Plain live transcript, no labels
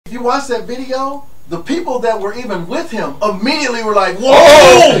if you watch that video, the people that were even with him immediately were like, "Whoa!"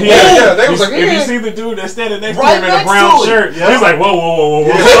 Oh, yeah. They was like, if you see the dude that's standing next Right to him in a next brown to shirt, him. he's like, "Whoa, whoa, whoa, whoa,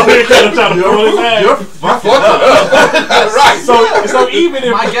 whoa!" He kind of trying to pull his ass. You're fucking up. Right. So even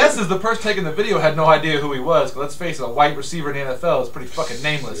if My guess is the person taking the video had no idea who he was. 'Cause let's face it, a white receiver in the NFL is pretty fucking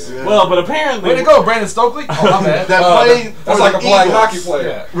nameless. Yeah. well, but apparently, Way to go, Brandon Stokely. Oh, my bad. That played That's for like the a black Eagles. hockey player.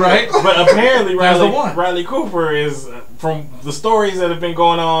 Yeah, right? But apparently, There's the one. Riley Cooper is from the stories that have been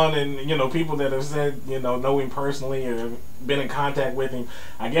going on, and people that have said know him personally or have been in contact with him.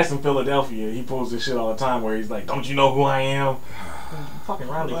 I guess in Philadelphia, he pulls this shit all the time where he's like, "Don't you know who I am?" Fucking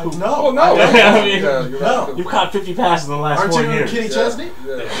Riley Like, Cooper. no. Oh, no. I mean, Yeah, you're no. right. You've caught 50 passes in the last Aren't 4 you years. Kenny Chesney?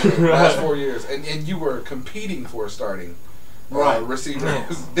 Yeah. Last 4 years. And you were competing for a starting receiver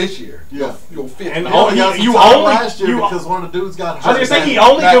this year. Yeah. You'll fit. And He only got some you time only- last year you- because one of the dudes got hurt. I was gonna say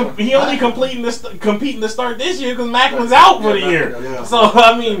he only competing to start this year because Macklin's out for the year. Yeah. So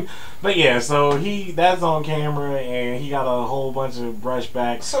I mean, but yeah, so that's on camera and he got a whole bunch of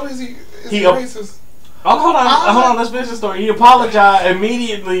brushbacks. So is he He- racist? Oh, hold on, let's finish the story. He apologized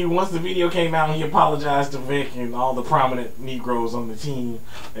immediately once the video came out. He apologized to Vic and all the prominent Negroes on the team,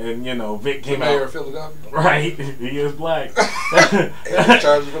 and Vic The came mayor out. of Philadelphia. Right, he is black. And he's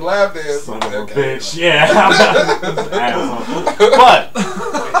charged with lap dance. Son of a Okay. bitch, yeah. Asshole. But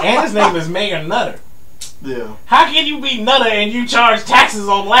and his name is Mayor Nutter. Yeah. How can you be Nutter and you charge taxes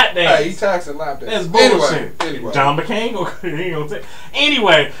on lap dance? Hey, he taxing lap That's dance. bullshit. Anyway. John McCain he ain't gonna take.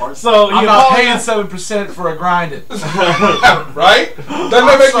 Anyway, so he I'm not apologized- paying 7% for a grinded. Right? Doesn't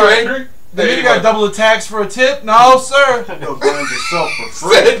that make you angry? You got double the tax for a tip? No, sir. You'll grind yourself for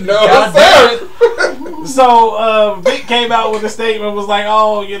free. Said no, God sir. damn it. So Vic came out with a statement, was like,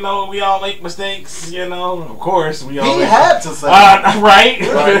 "Oh, we all make mistakes. Of course we all." He make had to say. right.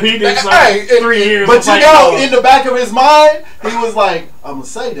 Right. He did Hey, 3 years. But of fighting for- in the back of his mind, he was like, "I'm gonna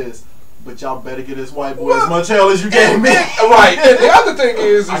say this, but y'all better get this white boy as much hell as you gave me." Right. And the other thing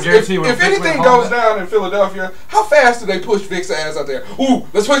is I if guarantee when Vic anything went goes home- down in Philadelphia, how fast do they push Vic's ass out there? Ooh,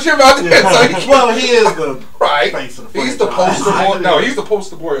 let's push him out there. So he can, Well, he is the right. face of the He's the franchise. poster boy. No, he's the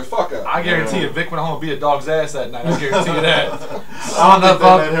poster boy as fuck up. I guarantee you, Vic went home and beat a dog's ass that night. I guarantee you that. I don't think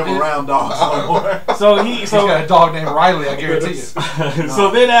they let him around dogs no more. So He's got a dog named Riley. I guarantee you. so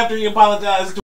then after he apologized